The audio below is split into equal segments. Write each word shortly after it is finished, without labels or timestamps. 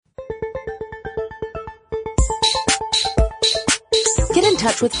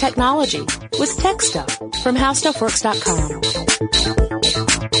touch with technology with Tech Stuff from HowStuffWorks.com.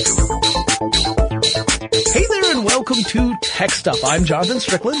 Hey there and welcome to Tech Stuff. I'm Jonathan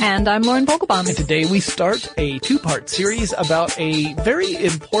Strickland. And I'm Lauren Vogelbaum. And today we start a two-part series about a very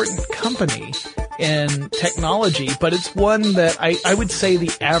important company in technology, but it's one that I would say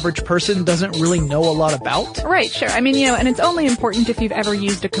the average person doesn't really know a lot about. Right, sure. I mean, and it's only important if you've ever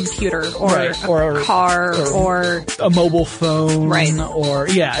used a computer or a car or a mobile phone. Right. Or,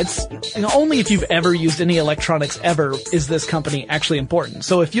 it's only if you've ever used any electronics ever is this company actually important.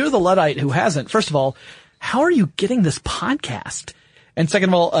 So if you're the Luddite who hasn't, first of all, how are you getting this podcast? And second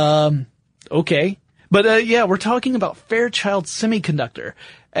of all, okay. But, we're talking about Fairchild Semiconductor.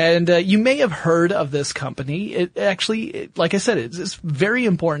 And, you may have heard of this company. It actually, like I said, it's very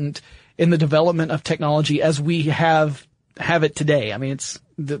important in the development of technology as we have it today. I mean, it's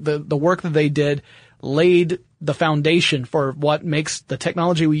the work that they did laid the foundation for what makes the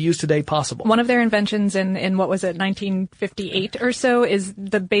technology we use today possible. One of their inventions in what was it, 1958 or so, is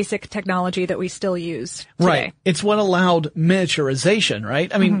the basic technology that we still use today. Right. It's what allowed miniaturization,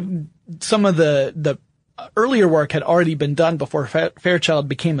 right? I mean, some of the earlier work had already been done before Fairchild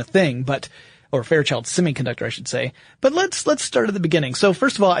became a thing, or Fairchild Semiconductor, I should say. But let's start at the beginning. So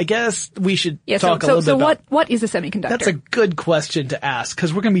first of all, I guess we should talk a little bit about... So what is a semiconductor? That's a good question to ask,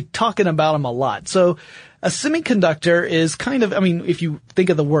 because we're going to be talking about them a lot. So a semiconductor is kind of, if you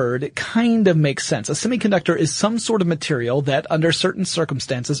think of the word, it kind of makes sense. A semiconductor is some sort of material that, under certain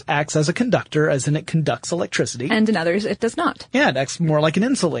circumstances, acts as a conductor, as in it conducts electricity. And in others, it does not. Yeah, it acts more like an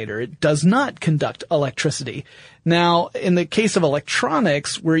insulator. It does not conduct electricity. Now, in the case of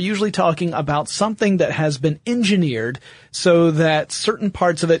electronics, we're usually talking about something that has been engineered so that certain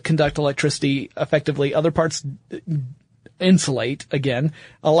parts of it conduct electricity effectively, other parts insulate, again,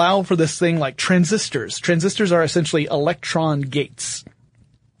 allow for this thing like transistors. Transistors are essentially electron gates.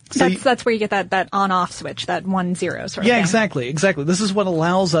 So that's where you get that on-off switch, that 1-0 sort of thing. Exactly. This is what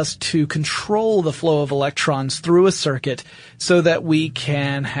allows us to control the flow of electrons through a circuit so that we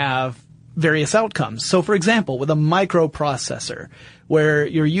can have various outcomes. So for example, with a microprocessor, where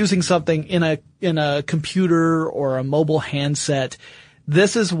you're using something in a computer or a mobile handset,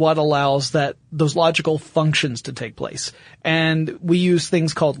 this is what allows those logical functions to take place. And we use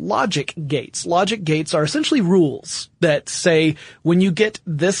things called logic gates. Logic gates are essentially rules that say when you get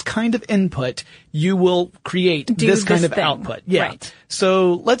this kind of input, you will create this kind of output. Yeah. Right.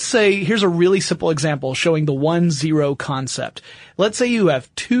 So let's say, here's a really simple example showing the 1-0 concept. Let's say you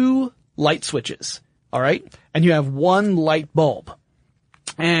have two light switches, all right? And you have one light bulb.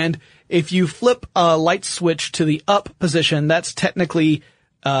 And if you flip a light switch to the up position, that's technically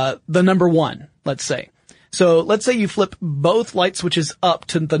the number 1, let's say. So let's say you flip both light switches up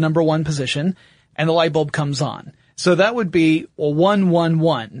to the number 1 position, and the light bulb comes on. So that would be 1, 1,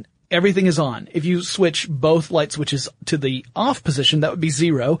 1. Everything is on. If you switch both light switches to the off position, that would be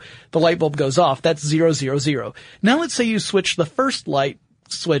 0. The light bulb goes off. That's 0, 0, 0. Now let's say you switch the first light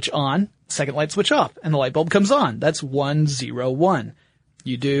switch on, second light switch off, and the light bulb comes on. That's 1, 0, 1.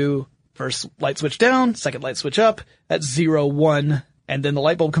 You do first light switch down, second light switch up, that's 0, 1, and then the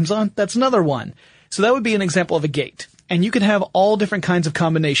light bulb comes on, that's another 1. So that would be an example of a gate. And you could have all different kinds of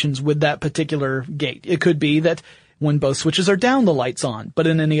combinations with that particular gate. It could be that when both switches are down, the light's on, but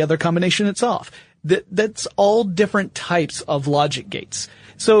in any other combination, it's off. That's all different types of logic gates.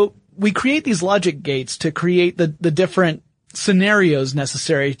 So we create these logic gates to create the different scenarios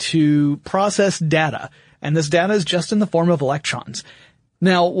necessary to process data. And this data is just in the form of electrons.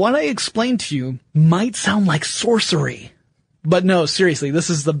 Now, what I explained to you might sound like sorcery, but no, seriously,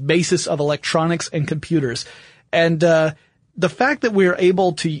 this is the basis of electronics and computers. And the fact that we're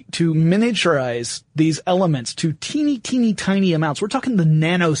able to miniaturize these elements to teeny, teeny, tiny amounts, we're talking the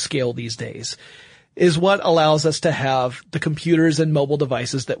nanoscale these days, is what allows us to have the computers and mobile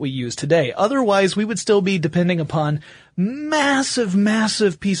devices that we use today. Otherwise, we would still be depending upon massive,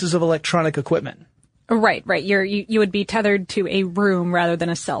 massive pieces of electronic equipment. Right. You would be tethered to a room rather than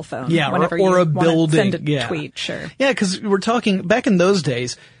a cell phone. Yeah, whenever or you a building. Send a tweet, sure. Yeah, because we're talking, back in those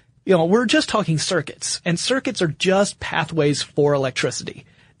days, we're just talking circuits, and circuits are just pathways for electricity.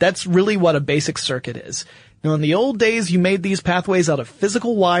 That's really what a basic circuit is. Now, in the old days, you made these pathways out of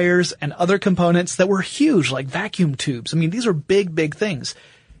physical wires and other components that were huge, like vacuum tubes. I mean, these are big, big things.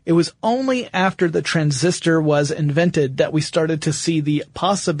 It was only after the transistor was invented that we started to see the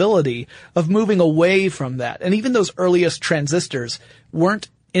possibility of moving away from that. And even those earliest transistors weren't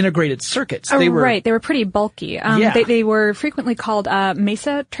integrated circuits. They were pretty bulky. Yeah. They were frequently called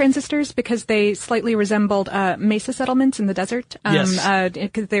mesa transistors because they slightly resembled mesa settlements in the desert. Yes.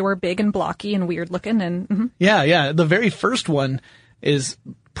 Because they were big and blocky and weird looking. And Yeah. The very first one is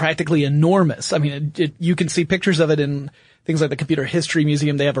practically enormous. I mean, you can see pictures of it in things like the Computer History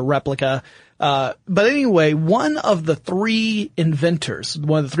Museum. They have a replica. But anyway, one of the three inventors,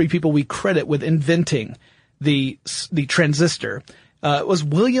 one of the three people we credit with inventing the transistor, was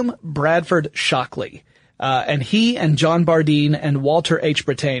William Bradford Shockley. And he and John Bardeen and Walter H.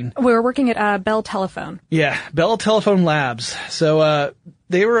 Brattain. We were working at Bell Telephone. Yeah, Bell Telephone Labs. So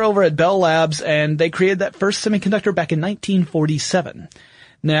they were over at Bell Labs, and they created that first semiconductor back in 1947.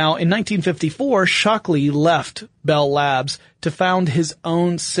 Now, in 1954, Shockley left Bell Labs to found his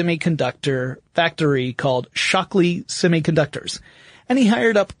own semiconductor factory called Shockley Semiconductors. And he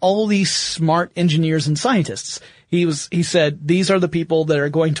hired up all these smart engineers and scientists. He said, these are the people that are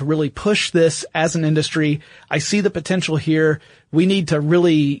going to really push this as an industry. I see the potential here. We need to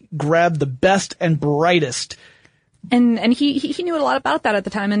really grab the best and brightest. And he knew a lot about that at the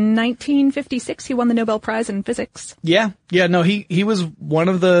time. In 1956, he won the Nobel Prize in Physics. Yeah, no, he was one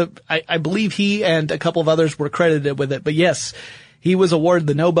of the, I believe he and a couple of others were credited with it, but yes, he was awarded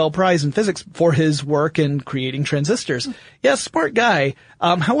the Nobel Prize in Physics for his work in creating transistors. Yeah, smart guy.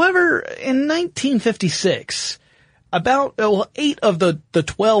 However, in 1956, about 8 of the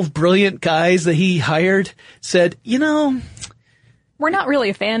 12 brilliant guys that he hired said, we're not really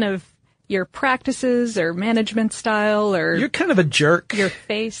a fan of your practices or management style or you're kind of a jerk. Your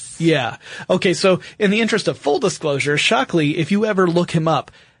face. Yeah. Okay, so in the interest of full disclosure, Shockley, if you ever look him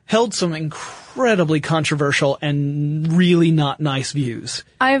up, held some incredibly controversial and really not nice views.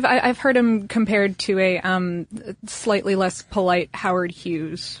 I've heard him compared to a slightly less polite Howard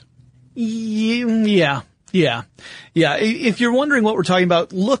Hughes. Yeah. If you're wondering what we're talking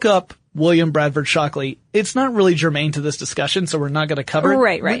about, look up William Bradford Shockley. It's not really germane to this discussion, so we're not going to cover it.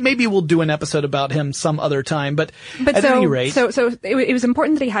 Right. Maybe we'll do an episode about him some other time, but at any rate. So it was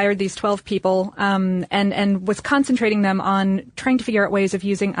important that he hired these 12 people, and was concentrating them on trying to figure out ways of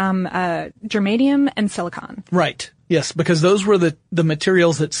using, germanium and silicon. Right. Yes, because those were the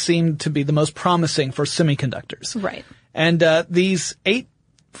materials that seemed to be the most promising for semiconductors. Right. And, these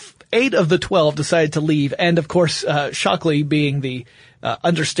 8 of the 12 decided to leave, and of course, Shockley, being the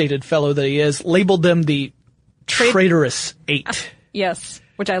understated fellow that he is, labeled them the traitorous 8. Yes,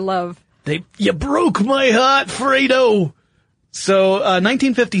 which I love. You broke my heart, Fredo! So,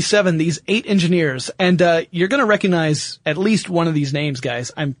 1957, these 8 engineers, and you're gonna recognize at least one of these names,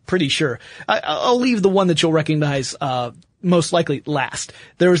 guys, I'm pretty sure. I'll leave the one that you'll recognize most likely last.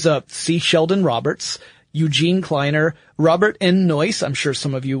 There's C. Sheldon Roberts, Eugene Kleiner, Robert N. Noyce, I'm sure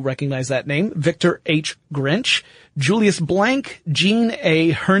some of you recognize that name, Victor H. Grinch, Julius Blank, Gene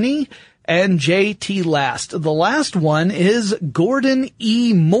A. Herney, and J.T. Last. The last one is Gordon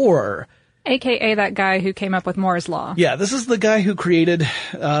E. Moore. AKA that guy who came up with Moore's Law. Yeah, this is the guy who created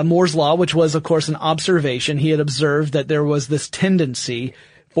Moore's Law, which was, of course, an observation. He had observed that there was this tendency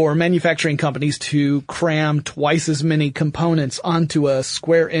for manufacturing companies to cram twice as many components onto a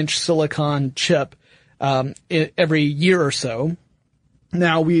square-inch silicon chip every year or so.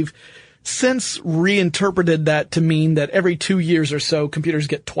 Now, we've since reinterpreted that to mean that every 2 years or so, computers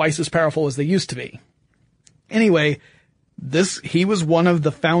get twice as powerful as they used to be. Anyway, he was one of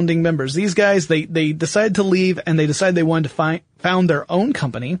the founding members. These guys, they decided to leave, and they decided they wanted to found their own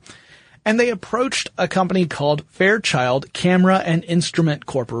company. And they approached a company called Fairchild Camera and Instrument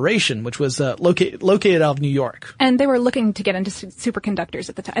Corporation, which was located out of New York. And they were looking to get into superconductors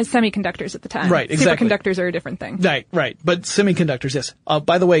at the time, semiconductors at the time. Right, exactly. Superconductors are a different thing. Right. But semiconductors, yes.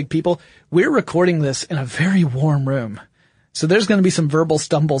 By the way, people, we're recording this in a very warm room. So there's going to be some verbal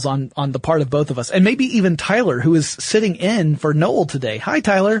stumbles on the part of both of us. And maybe even Tyler, who is sitting in for Noel today. Hi,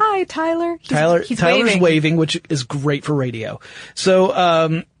 Tyler. Hi, Tyler. He's Tyler's waving, which is great for radio.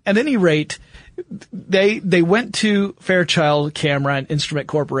 So, at any rate, they went to Fairchild Camera and Instrument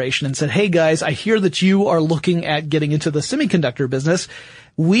Corporation and said, hey guys, I hear that you are looking at getting into the semiconductor business.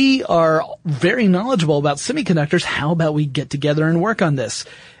 We are very knowledgeable about semiconductors. How about we get together and work on this?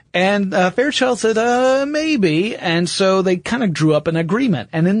 And Fairchild said, maybe. And so they kind of drew up an agreement.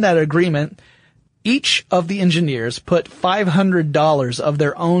 And in that agreement, each of the engineers put $500 of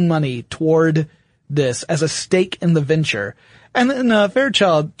their own money toward this as a stake in the venture. And then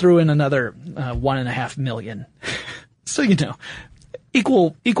Fairchild threw in another $1.5 million. So,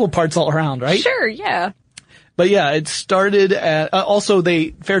 equal parts all around, right? Sure, yeah. But yeah, it started at also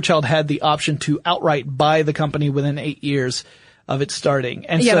Fairchild had the option to outright buy the company within 8 years of its starting.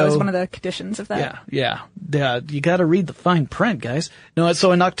 And yeah, that was one of the conditions of that. Yeah. You gotta read the fine print, guys. No,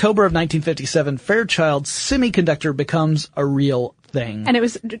 so in October of 1957, Fairchild Semiconductor becomes a real thing. And it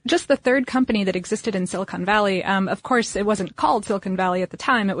was just the third company that existed in Silicon Valley. Of course, it wasn't called Silicon Valley at the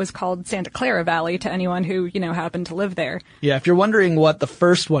time. It was called Santa Clara Valley to anyone who, happened to live there. Yeah, if you're wondering what the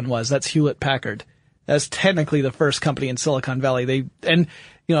first one was, that's Hewlett-Packard. That's technically the first company in Silicon Valley.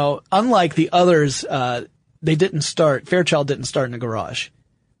 Unlike the others, Fairchild didn't start in a garage.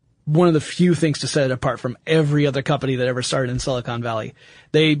 One of the few things to set it apart from every other company that ever started in Silicon Valley.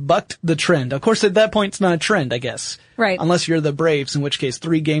 They bucked the trend. Of course, at that point, it's not a trend, I guess. Right. Unless you're the Braves, in which case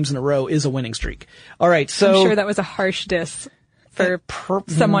 3 games in a row is a winning streak. All right, so. I'm sure that was a harsh diss for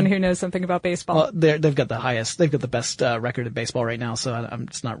someone who knows something about baseball. Well, they've got the best record in baseball right now, so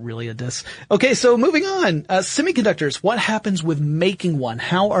it's not really a diss. Okay, so moving on. Semiconductors. What happens with making one?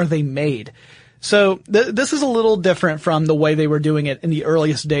 How are they made? So this is a little different from the way they were doing it in the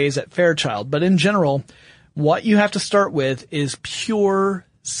earliest days at Fairchild, but in general, what you have to start with is pure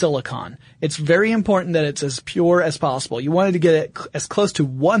silicon. It's very important that it's as pure as possible. You wanted to get it as close to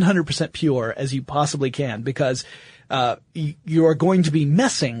 100% pure as you possibly can, because you are going to be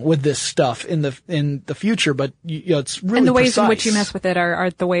messing with this stuff in the future, but it's really and the ways precise. in which you mess with it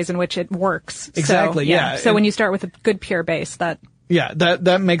are the ways in which it works. Exactly. So, yeah. So when you start with a good pure base, that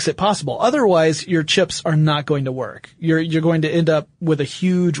makes it possible. Otherwise, your chips are not going to work. You're going to end up with a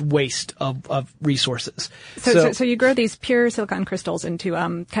huge waste of resources. So you grow these pure silicon crystals into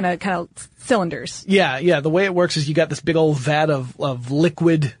kind of cylinders. Yeah. The way it works is you got this big old vat of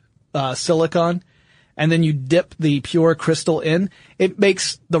liquid silicon, and then you dip the pure crystal in. It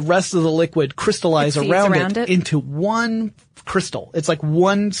makes the rest of the liquid crystallize around it into one crystal. It's like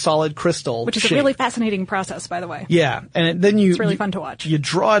one solid crystal. Which is shape. a really fascinating process, by the way. Yeah. And then it's really fun to watch. You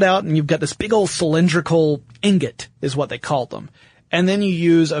draw it out and you've got this big old cylindrical ingot is what they call them. And then you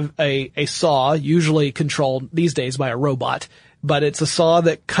use a saw, usually controlled these days by a robot, but it's a saw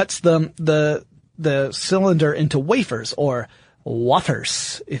that cuts the cylinder into wafers or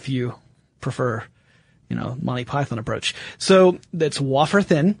wafers if you prefer, Monty Python approach. So it's wafer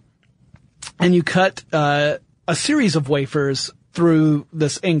thin, and you cut a series of wafers through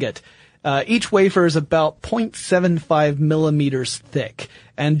this ingot. Each wafer is about 0.75 millimeters thick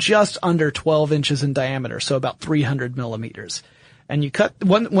and just under 12 inches in diameter, so about 300 millimeters. And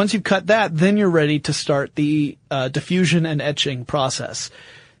once you've cut that, then you're ready to start the diffusion and etching process.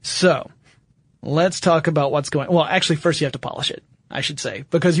 So let's talk about well, actually, first you have to polish it, I should say,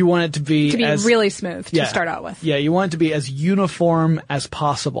 because you want it to be really smooth to start out with. Yeah, you want it to be as uniform as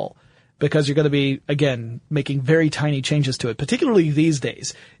possible, because you're going to be, again, making very tiny changes to it, particularly these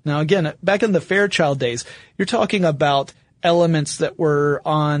days. Now, again, back in the Fairchild days, you're talking about elements that were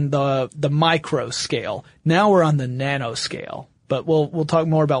on the micro scale. Now we're on the nano scale, but we'll talk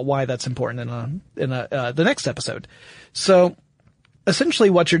more about why that's important in the next episode. So, essentially,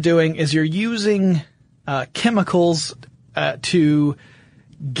 what you're doing is you're using chemicals to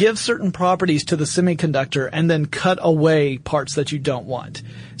give certain properties to the semiconductor and then cut away parts that you don't want.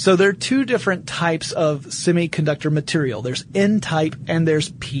 So there are 2 different types of semiconductor material. There's N-type and there's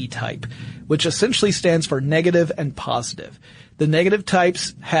P-type, which essentially stands for negative and positive. The negative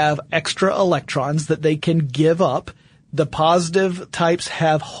types have extra electrons that they can give up. The positive types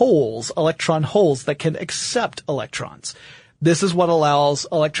have holes, electron holes, that can accept electrons. This is what allows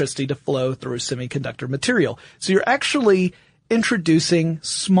electricity to flow through semiconductor material. So you're actually introducing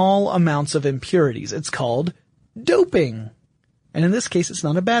small amounts of impurities. It's called doping. And in this case, it's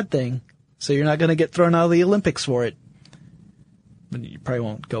not a bad thing. So you're not going to get thrown out of the Olympics for it. You probably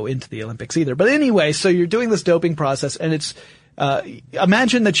won't go into the Olympics either. But anyway, so you're doing this doping process, and it's,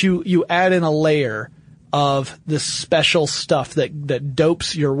 imagine that you add in a layer of this special stuff that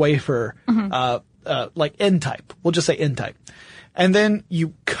dopes your wafer, like N-type. We'll just say N-type. And then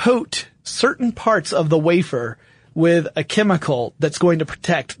you coat certain parts of the wafer with a chemical that's going to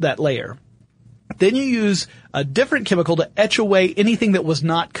protect that layer. Then you use a different chemical to etch away anything that was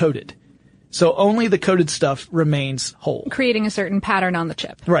not coated. So only the coated stuff remains whole. Creating a certain pattern on the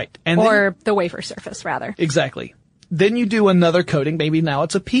chip. Right. Or the wafer surface, rather. Exactly. Then you do another coating. Maybe now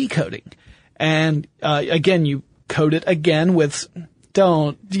it's a P coating. And, again, you coat it again with,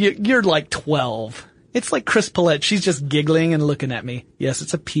 you're like 12. It's like Chris Paulette. She's just giggling and looking at me. Yes,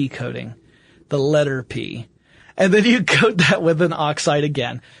 it's a P coating. The letter P. And then you coat that with an oxide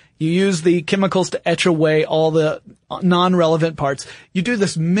again. You use the chemicals to etch away all the non-relevant parts. You do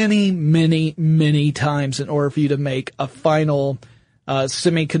this many, many, many times in order for you to make a final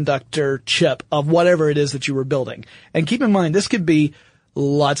semiconductor chip of whatever it is that you were building. And keep in mind, this could be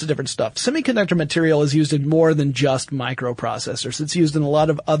lots of different stuff. Semiconductor material is used in more than just microprocessors. It's used in a lot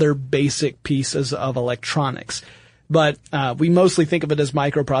of other basic pieces of electronics. But we mostly think of it as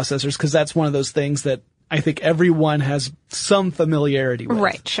microprocessors because that's one of those things that I think everyone has some familiarity with.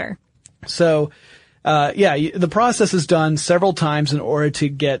 Right, sure. So, the process is done several times in order to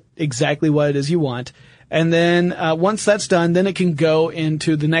get exactly what it is you want. And then, once that's done, then it can go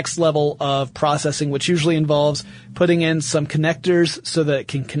into the next level of processing, which usually involves putting in some connectors so that it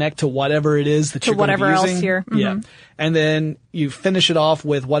can connect to whatever it is that you're going to be using. Whatever else here. Mm-hmm. Yeah. And then you finish it off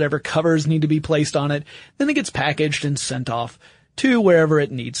with whatever covers need to be placed on it. Then it gets packaged and sent off to wherever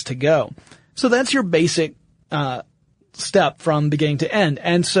it needs to go. So that's your basic, step from beginning to end.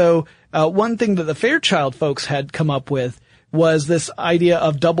 And so, one thing that the Fairchild folks had come up with was this idea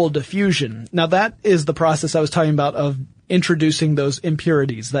of double diffusion. Now that is the process I was talking about of introducing those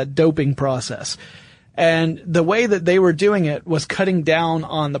impurities, that doping process. And the way that they were doing it was cutting down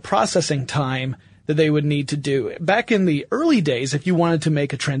on the processing time that they would need to do. Back in the early days, if you wanted to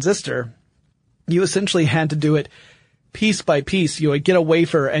make a transistor, you essentially had to do it piece by piece. You would get a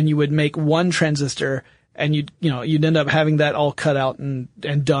wafer and you would make one transistor, and you'd end up having that all cut out and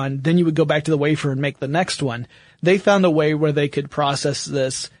done. Then you would go back to the wafer and make the next one. They found a way where they could process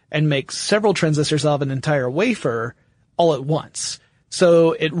this and make several transistors out of an entire wafer all at once.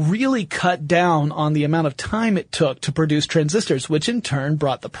 So it really cut down on the amount of time it took to produce transistors, which in turn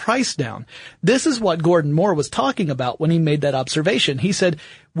brought the price down. This is what Gordon Moore was talking about when he made that observation. He said,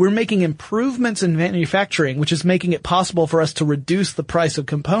 we're making improvements in manufacturing, which is making it possible for us to reduce the price of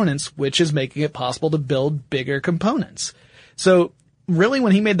components, which is making it possible to build bigger components. So really,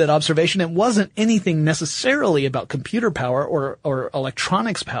 when he made that observation, it wasn't anything necessarily about computer power or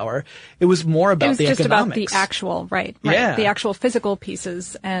electronics power. It was more about the economics. It was just about the actual, right. Yeah. The actual physical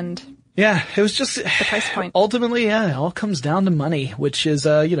pieces and yeah, it was just the price point. Ultimately, yeah, it all comes down to money, which is,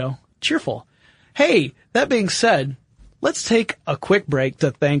 cheerful. Hey, that being said, let's take a quick break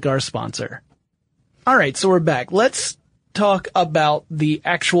to thank our sponsor. All right, so we're back. Let's talk about the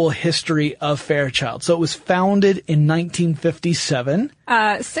actual history of Fairchild. So it was founded in 1957.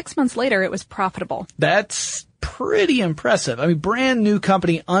 6 months later, it was profitable. That's pretty impressive. I mean, brand new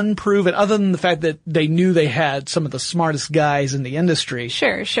company, unproven, other than the fact that they knew they had some of the smartest guys in the industry.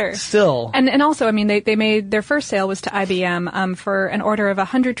 Sure. Still. And also, I mean, they made their first sale was to IBM, for an order of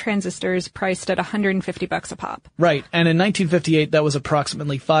 100 transistors priced at $150 a pop. Right. And in 1958, that was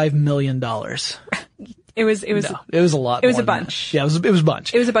approximately $5 million. It was a lot. It was a bunch. Yeah, it was a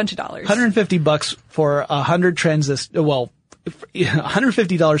bunch. It was a bunch of dollars. $150 for 100 transistors. Well,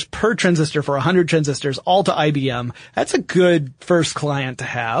 $150 per transistor for 100 transistors, all to IBM. That's a good first client to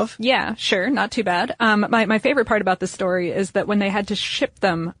have. Yeah, sure. Not too bad. My favorite part about this story is that when they had to ship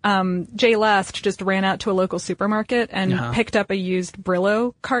them, Jay Last just ran out to a local supermarket and picked up a used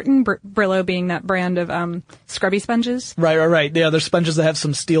Brillo carton, Brillo being that brand of, scrubby sponges. Right. Yeah, they're sponges that have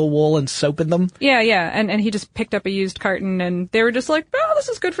some steel wool and soap in them. Yeah. And he just picked up a used carton and they were just like, oh, this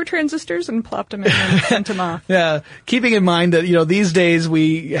is good for transistors, and plopped them in and sent them off. Yeah. Keeping in mind that, these days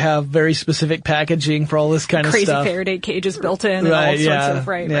we have very specific packaging for all this kind of stuff. Crazy Faraday cages built in and all sorts of,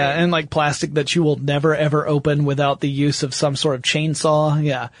 right. And like plastic that you will never ever open without the use of some sort of chainsaw.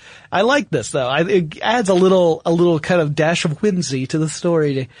 Yeah. I like this though. It adds a little kind of dash of whimsy to the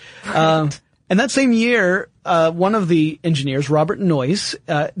story. And that same year, one of the engineers, Robert Noyce,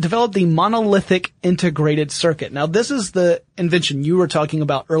 developed the monolithic integrated circuit. Now, this is the invention you were talking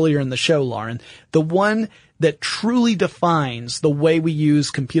about earlier in the show, Lauren. The one that truly defines the way we use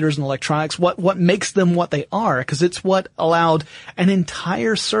computers and electronics, what makes them what they are, because it's what allowed an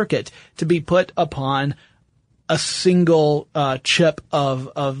entire circuit to be put upon a single chip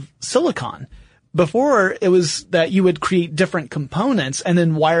of silicon. Before, it was that you would create different components and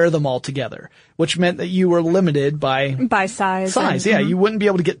then wire them all together, which meant that you were limited by size. Yeah, you wouldn't be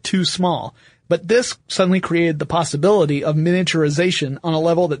able to get too small. But this suddenly created the possibility of miniaturization on a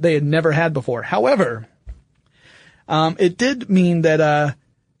level that they had never had before. However, it did mean that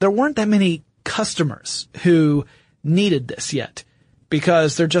there weren't that many customers who needed this yet,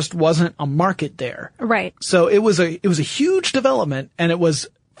 because there just wasn't a market there. Right. So it was a huge development, and it was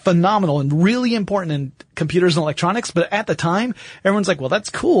phenomenal and really important in computers and electronics. But at the time, everyone's like, well,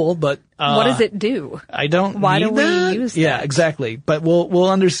 that's cool, but what does it do? I don't Why need do we that. use that? Yeah, exactly. But we'll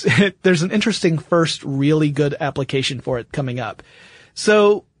understand. There's an interesting first really good application for it coming up.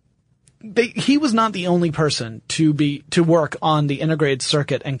 So he was not the only person to work on the integrated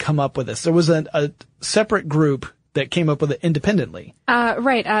circuit and come up with this. There was a separate group that came up with it independently.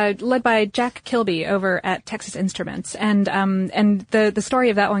 Led by Jack Kilby over at Texas Instruments. And the story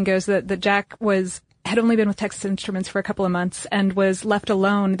of that one goes that Jack had only been with Texas Instruments for a couple of months and was left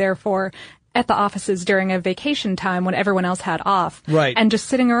alone, therefore, at the offices during a vacation time when everyone else had off. Right. And just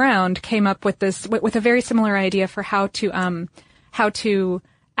sitting around came up with a very similar idea for how to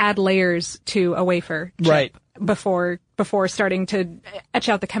add layers to a wafer chip. Right. Before starting to etch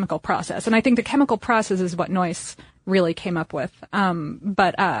out the chemical process. And I think the chemical process is what Noyce really came up with.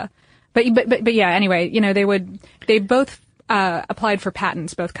 But yeah, anyway, they both applied for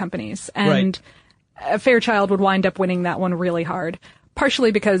patents, both companies. And Fairchild would wind up winning that one really hard.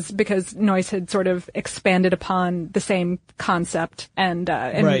 Partially because Noyce had sort of expanded upon the same concept and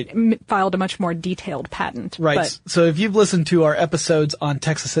filed a much more detailed patent. Right. But, so if you've listened to our episodes on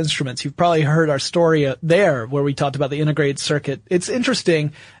Texas Instruments, you've probably heard our story there where we talked about the integrated circuit. It's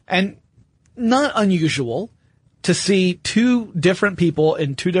interesting and not unusual to see two different people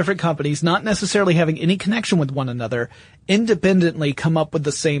in two different companies, not necessarily having any connection with one another, independently come up with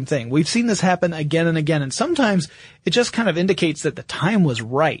the same thing. We've seen this happen again and again, and sometimes it just kind of indicates that the time was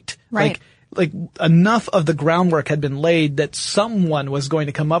right. Right. Like enough of the groundwork had been laid that someone was going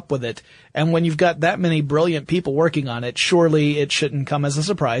to come up with it. And when you've got that many brilliant people working on it, surely it shouldn't come as a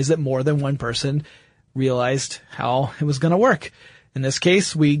surprise that more than one person realized how it was going to work. In this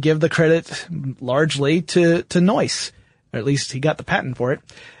case, we give the credit largely to Noyce, or at least he got the patent for it.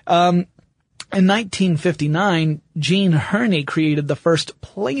 In 1959, Gene Herney created the first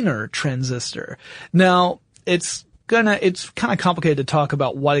planar transistor. Now, it's kind of complicated to talk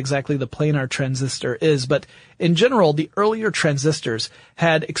about what exactly the planar transistor is, but in general, the earlier transistors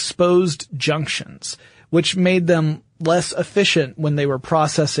had exposed junctions, which made them less efficient when they were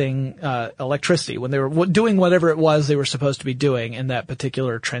processing electricity, when they were doing whatever it was they were supposed to be doing in that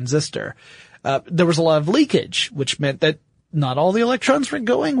particular transistor. There was a lot of leakage, which meant that not all the electrons were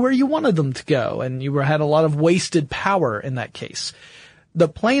going where you wanted them to go, and you had a lot of wasted power in that case. The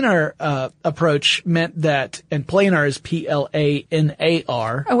planar approach meant that, and planar is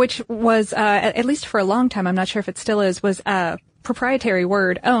Planar, which was at least for a long time, I'm not sure if it still is, was a proprietary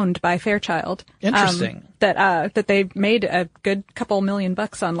word owned by Fairchild. Interesting. That they made a good couple $1 million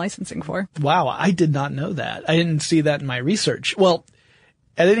on licensing for. Wow, I did not know that. I didn't see that in my research. Well,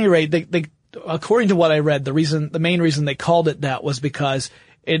 at any rate, they according to what I read, the main reason they called it that was because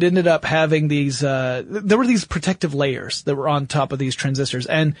it ended up having these, there were these protective layers that were on top of these transistors,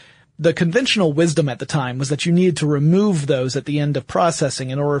 and the conventional wisdom at the time was that you needed to remove those at the end of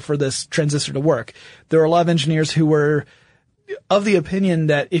processing in order for this transistor to work. There were a lot of engineers who were of the opinion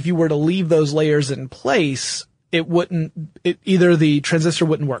that if you were to leave those layers in place, either the transistor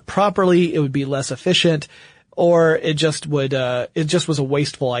wouldn't work properly, it would be less efficient, or it just was a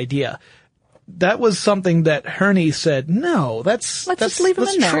wasteful idea. That was something that Herney said, no, let's just leave them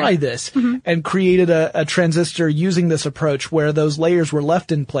in there. Try this, and created a transistor using this approach where those layers were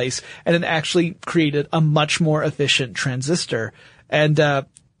left in place, and it actually created a much more efficient transistor. And,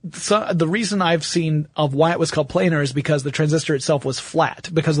 so the reason I've seen of why it was called planar is because the transistor itself was flat,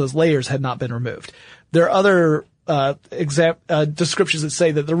 because those layers had not been removed. There are other descriptions that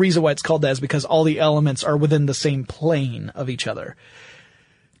say that the reason why it's called that is because all the elements are within the same plane of each other.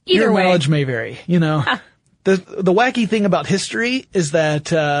 Your knowledge may vary, The wacky thing about history is that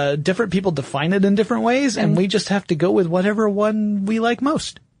different people define it in different ways, and we just have to go with whatever one we like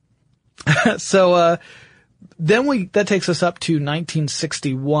most. So that takes us up to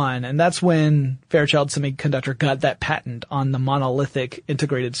 1961, and that's when Fairchild Semiconductor got that patent on the monolithic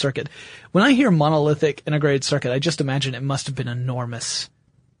integrated circuit. When I hear monolithic integrated circuit, I just imagine it must have been enormous.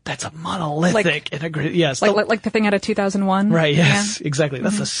 That's a monolithic integrated, yes. Like the thing out of 2001? Right, yes, yeah. Exactly.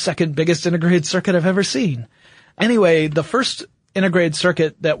 That's the second biggest integrated circuit I've ever seen. Anyway, the first integrated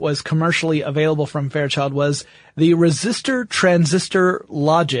circuit that was commercially available from Fairchild was the resistor transistor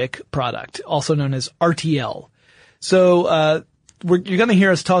logic product, also known as RTL. So, you're going to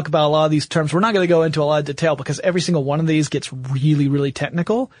hear us talk about a lot of these terms. We're not going to go into a lot of detail because every single one of these gets really, really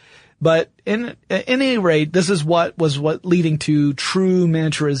technical. But at any rate, this is what leading to true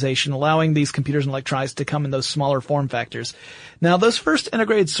miniaturization, allowing these computers and electronics to come in those smaller form factors. Now, those first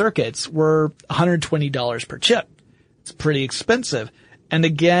integrated circuits were $120 per chip. It's pretty expensive. And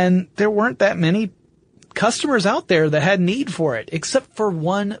again, there weren't that many customers out there that had need for it, except for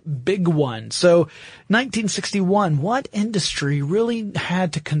one big one. So 1961, what industry really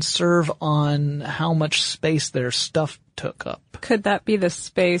had to conserve on how much space their stuff took up? Could that be the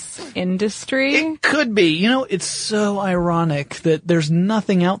space industry? It could be. It's so ironic that there's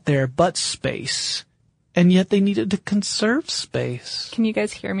nothing out there but space. And yet they needed to conserve space. Can you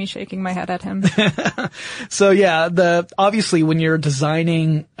guys hear me shaking my head at him? So yeah, obviously when you're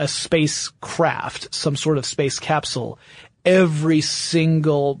designing a spacecraft, some sort of space capsule, every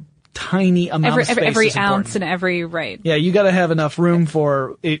single tiny amount of space every is ounce important. and every, right. Yeah, you gotta have enough room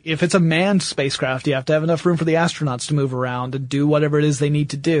for, if it's a manned spacecraft, you have to have enough room for the astronauts to move around and do whatever it is they need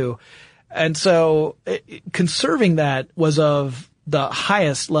to do. And so conserving that was of the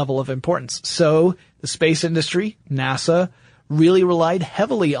highest level of importance. So the space industry, NASA, really relied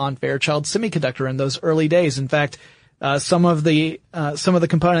heavily on Fairchild Semiconductor in those early days. In fact, some of the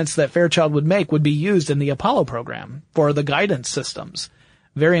components that Fairchild would make would be used in the Apollo program for the guidance systems.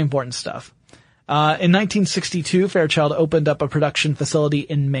 Very important stuff. In 1962, Fairchild opened up a production facility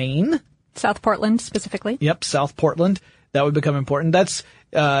in Maine. South Portland, specifically. Yep, South Portland. That would become important. That's,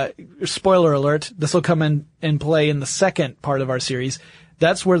 spoiler alert, this will come in play in the second part of our series.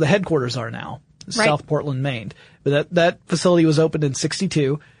 That's where the headquarters are now. Right. South Portland, Maine. But that facility was opened in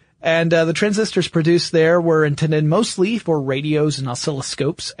 62. And the transistors produced there were intended mostly for radios and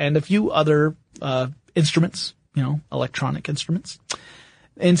oscilloscopes and a few other instruments, electronic instruments.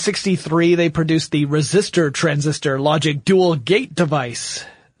 In 63, they produced the resistor transistor logic dual gate device,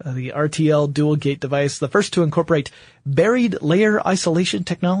 the RTL dual gate device, the first to incorporate buried layer isolation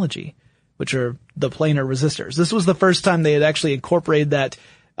technology, which are the planar resistors. This was the first time they had actually incorporated that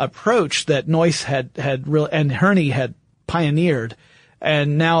approach that Noyce and Herney had pioneered.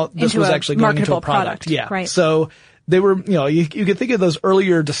 And now this was actually going into a product. Yeah. Right. So they were, you could think of those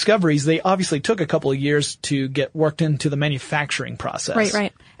earlier discoveries. They obviously took a couple of years to get worked into the manufacturing process.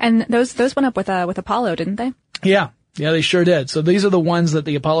 Right. And those went up with Apollo, didn't they? Yeah. Yeah, they sure did. So these are the ones that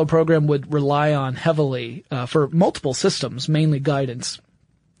the Apollo program would rely on heavily, for multiple systems, mainly guidance.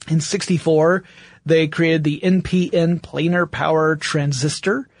 In 64, they created the NPN planar power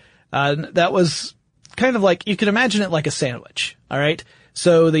transistor. That was kind of like, you can imagine it like a sandwich. All right.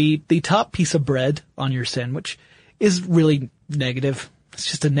 So the top piece of bread on your sandwich is really negative. It's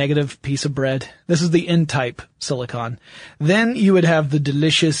just a negative piece of bread. This is the N-type silicon. Then you would have the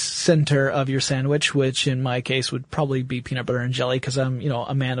delicious center of your sandwich, which in my case would probably be peanut butter and jelly because I'm,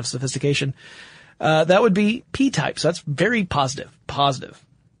 a man of sophistication. That would be P-type. So that's very positive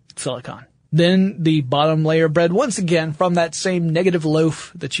silicon. Then the bottom layer bread, once again, from that same negative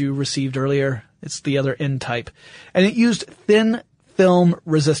loaf that you received earlier. It's the other N-type. And it used thin film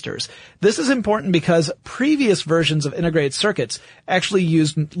resistors. This is important because previous versions of integrated circuits actually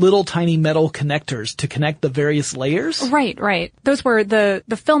used little tiny metal connectors to connect the various layers. Right. Those were the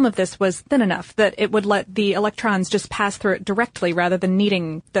film of this was thin enough that it would let the electrons just pass through it directly rather than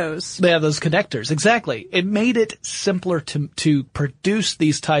needing those. They have those connectors. Exactly. It made it simpler to produce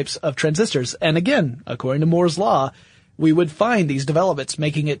these types of transistors. And again, according to Moore's law, we would find these developments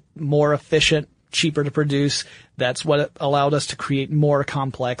making it more efficient, cheaper to produce. That's what allowed us to create more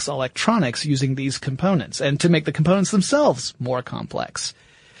complex electronics using these components and to make the components themselves more complex.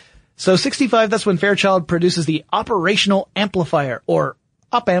 So 65, that's when Fairchild produces the operational amplifier, or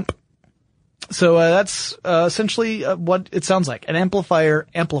op-amp. So that's essentially what it sounds like. An amplifier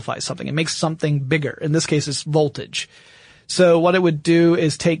amplifies something. It makes something bigger. In this case, it's voltage. So what it would do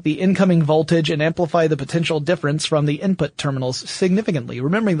is take the incoming voltage and amplify the potential difference from the input terminals significantly.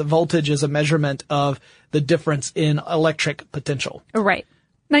 Remembering that voltage is a measurement of the difference in electric potential. Right.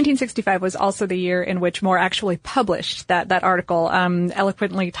 1965 was also the year in which Moore actually published that article,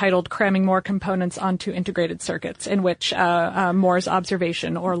 eloquently titled "Cramming More Components Onto Integrated Circuits," in which Moore's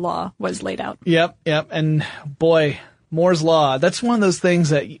observation or law was laid out. Yep. And boy, Moore's law, that's one of those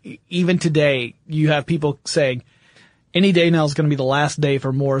things that even today you have people saying, any day now is going to be the last day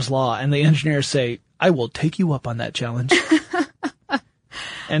for Moore's law. And the engineers say, I will take you up on that challenge.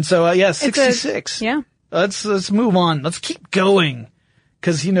 And so, 66. Yeah. Let's move on. Let's keep going.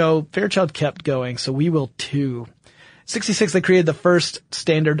 Cause, Fairchild kept going, so we will too. 66, they created the first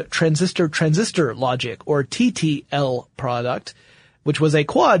standard transistor logic, or TTL product, which was a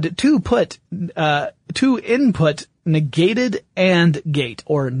quad two input negated AND gate,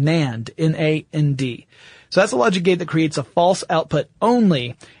 or NAND, N-A-N-D. So that's a logic gate that creates a false output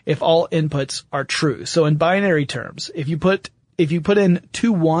only if all inputs are true. So in binary terms, if you put in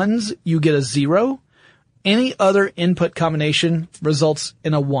two ones, you get a 0. Any other input combination results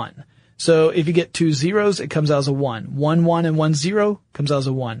in a 1. So if you get two zeros, it comes out as a 1. 1, 1, and 1, 0 comes out as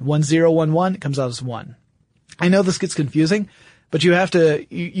a 1. 1, 0, 1, 1 comes out as 1. I know this gets confusing, but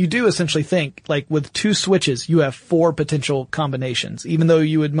you do essentially think, like with two switches, you have 4 potential combinations, even though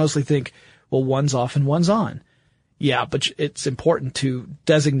you would mostly think, well, one's off and one's on. Yeah, but it's important to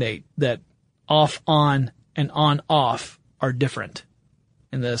designate that off, on, and on, off are different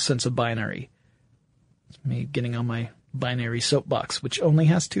in the sense of binary. It's me getting on my binary soapbox, which only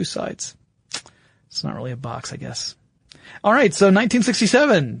has 2 sides. It's not really a box, I guess. All right, so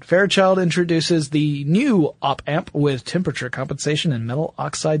 1967, Fairchild introduces the new op-amp with temperature compensation and metal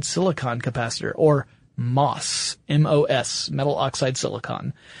oxide silicon capacitor, or MOS, M-O-S, metal oxide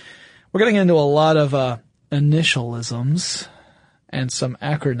silicon. We're getting into a lot of initialisms and some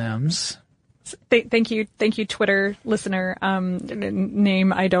acronyms. Thank you, Twitter listener,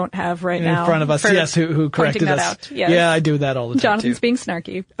 name I don't have right now. In front of us, yes, who corrected us. Out. Yes. Yeah, I do that all the time, Jonathan's too. being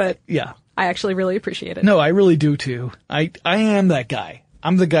snarky, but yeah, I actually really appreciate it. No, I really do, too. I am that guy.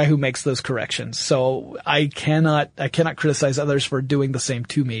 I'm the guy who makes those corrections, so I cannot criticize others for doing the same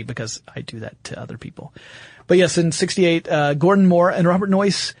to me because I do that to other people. But yes, in 1968, Gordon Moore and Robert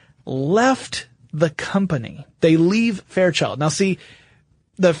Noyce left the company. They leave Fairchild. Now see,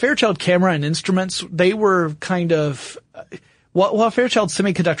 the Fairchild camera and instruments, they were kind of, while Fairchild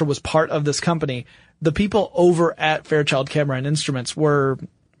Semiconductor was part of this company, the people over at Fairchild Camera and Instruments were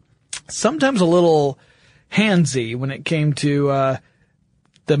sometimes a little handsy when it came to,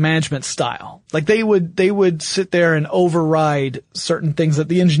 the management style. Like they would sit there and override certain things that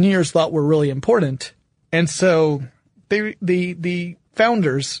the engineers thought were really important. And so the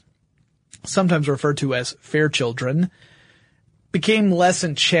founders, sometimes referred to as Fairchildren, became less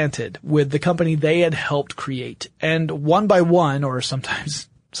enchanted with the company they had helped create. And one by one, or sometimes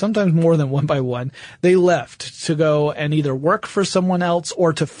more than one by one, they left to go and either work for someone else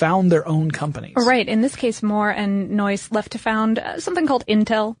or to found their own companies. Right. In this case, Moore and Noyce left to found something called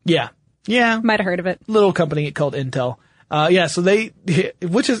Intel. Yeah. Might have heard of it. Little company called Intel. So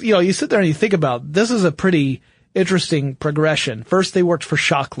which is, you sit there and you think about, this is a pretty interesting progression. First, they worked for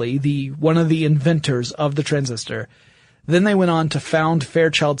Shockley, one of the inventors of the transistor. Then they went on to found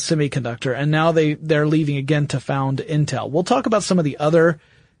Fairchild Semiconductor, and now they're leaving again to found Intel. We'll talk about some of the other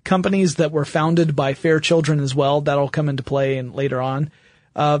companies that were founded by Fairchildren as well. That'll come into play later on.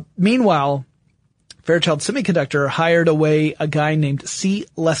 Meanwhile, Fairchild Semiconductor hired away a guy named C.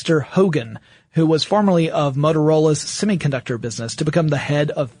 Lester Hogan, who was formerly of Motorola's semiconductor business, to become the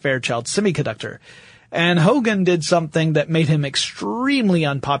head of Fairchild Semiconductor. And Hogan did something that made him extremely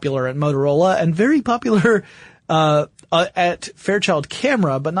unpopular at Motorola and very popular at Fairchild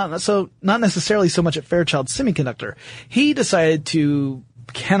Camera, but not necessarily so much at Fairchild Semiconductor. He decided to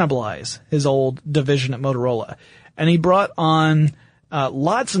cannibalize his old division at Motorola, and he brought on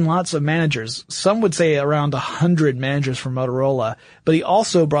lots and lots of managers. Some would say around 100 managers from Motorola, but he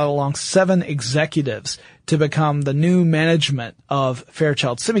also brought along 7 executives to become the new management of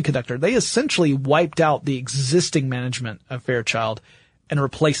Fairchild Semiconductor. They essentially wiped out the existing management of Fairchild and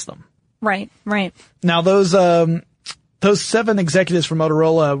replaced them. Right. Now those 7 executives from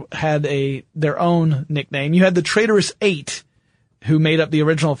Motorola had their own nickname. You had the Traitorous 8, who made up the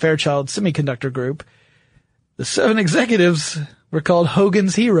original Fairchild Semiconductor group. The 7 executives were called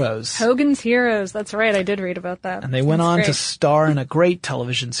Hogan's Heroes. Hogan's Heroes. That's right. I did read about that. And they went on to star in a great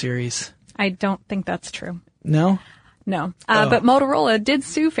television series. I don't think that's true. No? No. But Motorola did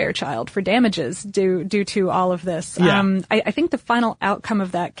sue Fairchild for damages due to all of this. Yeah. I think the final outcome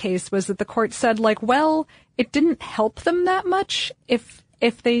of that case was that the court said, it didn't help them that much if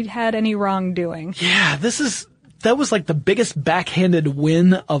they had any wrongdoing. Yeah, that was like the biggest backhanded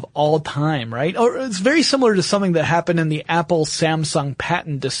win of all time, right? Or it's very similar to something that happened in the Apple-Samsung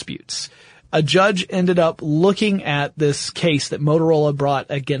patent disputes. A judge ended up looking at this case that Motorola brought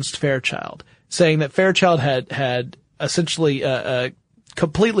against Fairchild, saying that Fairchild had essentially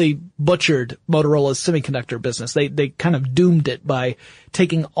completely butchered Motorola's semiconductor business. They kind of doomed it by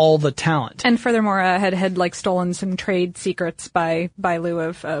taking all the talent. And furthermore, had stolen some trade secrets by lieu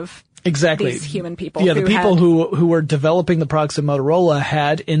of exactly these human people. Yeah, the people who were developing the products of Motorola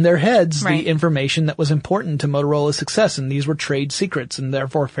had in their heads right. the information that was important to Motorola's success, and these were trade secrets, and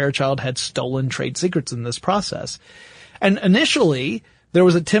therefore Fairchild had stolen trade secrets in this process. And initially, there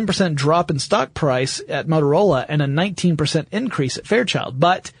was a 10% drop in stock price at Motorola and a 19% increase at Fairchild.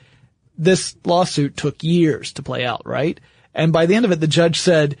 But this lawsuit took years to play out, right? And by the end of it, the judge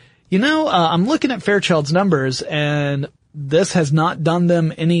said, I'm looking at Fairchild's numbers and this has not done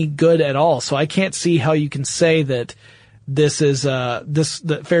them any good at all. So I can't see how you can say that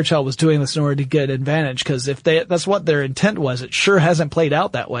that Fairchild was doing this in order to get an advantage. Cause if that's what their intent was, it sure hasn't played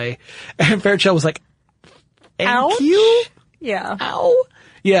out that way. And Fairchild was like, thank you. Yeah. Ow.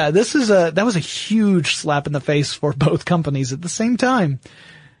 Yeah, that was a huge slap in the face for both companies at the same time.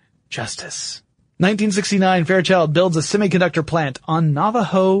 Justice. 1969, Fairchild builds a semiconductor plant on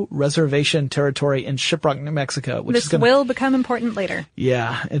Navajo Reservation territory in Shiprock, New Mexico. This will become important later.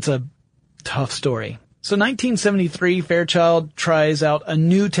 Yeah, it's a tough story. So 1973, Fairchild tries out a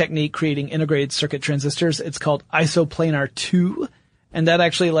new technique creating integrated circuit transistors. It's called isoplanar 2. And that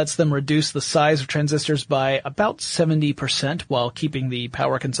actually lets them reduce the size of transistors by about 70% while keeping the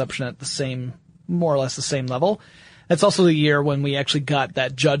power consumption at more or less the same level. That's also the year when we actually got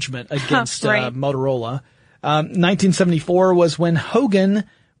that judgment against right. Motorola. 1974 was when Hogan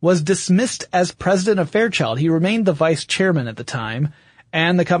was dismissed as president of Fairchild. He remained the vice chairman at the time.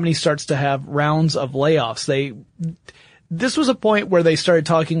 and the company starts to have rounds of layoffs. This was a point where they started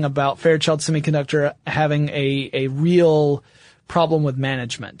talking about Fairchild Semiconductor having a real problem with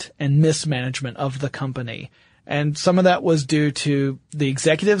management and mismanagement of the company. And some of that was due to the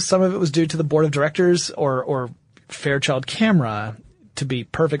executives, some of it was due to the board of directors or Fairchild Camera, to be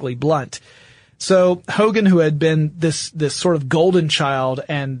perfectly blunt. So Hogan, who had been this sort of golden child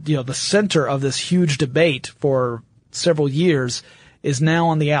and, the center of this huge debate for several years, is now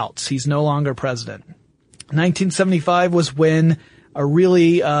on the outs. He's no longer president. 1975 was when a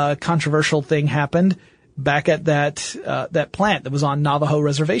really controversial thing happened back at that plant that was on Navajo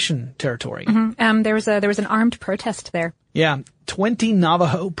reservation territory. Mm-hmm. There was an armed protest there. Yeah, 20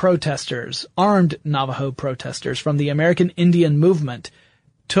 Navajo protesters, armed Navajo protesters from the American Indian movement,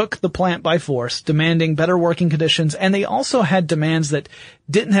 took the plant by force, demanding better working conditions, and they also had demands that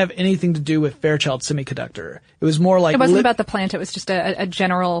didn't have anything to do with Fairchild Semiconductor. It was more like... It wasn't about the plant, it was just a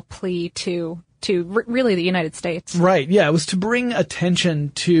general plea to really the United States. Right, yeah, it was to bring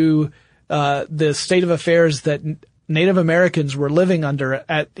attention to the state of affairs that Native Americans were living under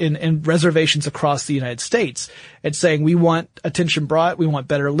in reservations across the United States. It's saying we want attention brought, we want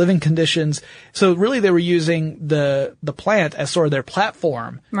better living conditions. So really they were using the plant as sort of their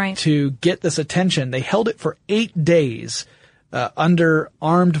platform to get this attention. They held it for 8 days under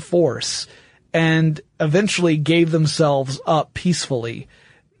armed force and eventually gave themselves up peacefully.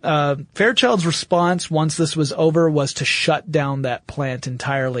 Fairchild's response once this was over was to shut down that plant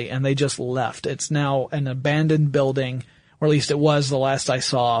entirely, and they just left. It's now an abandoned building, or at least it was the last I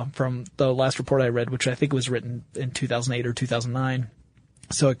saw from the last report I read, which I think was written in 2008 or 2009.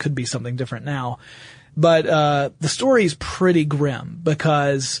 So it could be something different now. But the story is pretty grim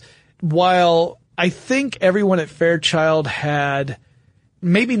because while I think everyone at Fairchild had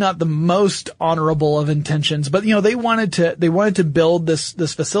maybe not the most honorable of intentions, but they wanted to build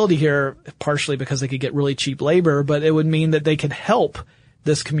this facility here partially because they could get really cheap labor, but it would mean that they could help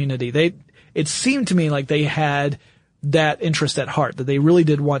this community. It seemed to me like they had that interest at heart, that they really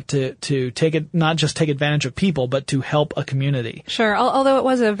did want to take it, not just take advantage of people, but to help a community. Sure. Although it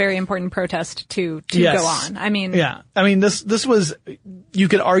was a very important protest to go on. I mean, this was, you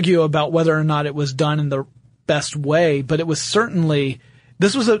could argue about whether or not it was done in the best way, but it was certainly,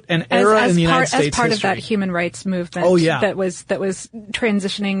 this was an era in the United States as part history. of that human rights movement. Oh, yeah. that was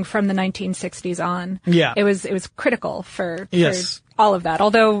transitioning from the 1960s on. Yeah. It was critical for yes. all of that.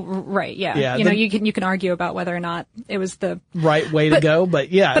 Although, Yeah, you can argue about whether or not it was the right way to go,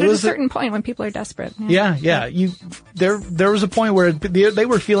 but yeah. But it at was a certain point when people are desperate. There was a point where they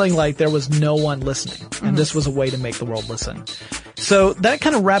were feeling like there was no one listening, and this was a way to make the world listen. So that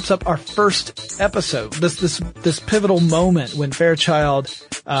kind of wraps up our first episode. This pivotal moment when Fairchild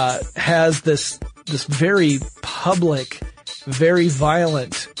has this very public, very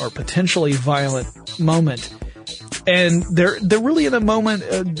violent or potentially violent moment. And they're really in a moment,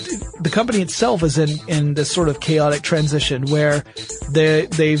 the company itself is in this sort of chaotic transition where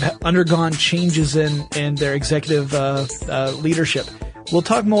they've undergone changes in their executive leadership. We'll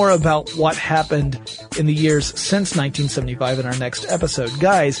talk more about what happened in the years since 1975 in our next episode.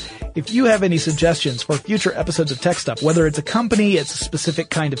 Guys, if you have any suggestions for future episodes of Tech Stuff, whether it's a company, it's a specific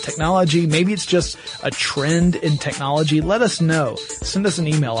kind of technology, maybe it's just a trend in technology, let us know. Send us an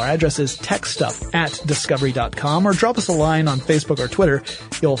email. Our address is techstuff@discovery.com, or drop us a line on Facebook or Twitter.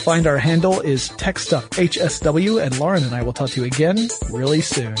 You'll find our handle is TechStuffHSW, and Lauren and I will talk to you again really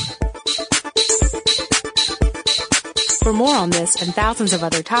soon. For more on this and thousands of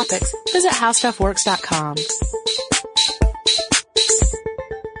other topics, visit HowStuffWorks.com.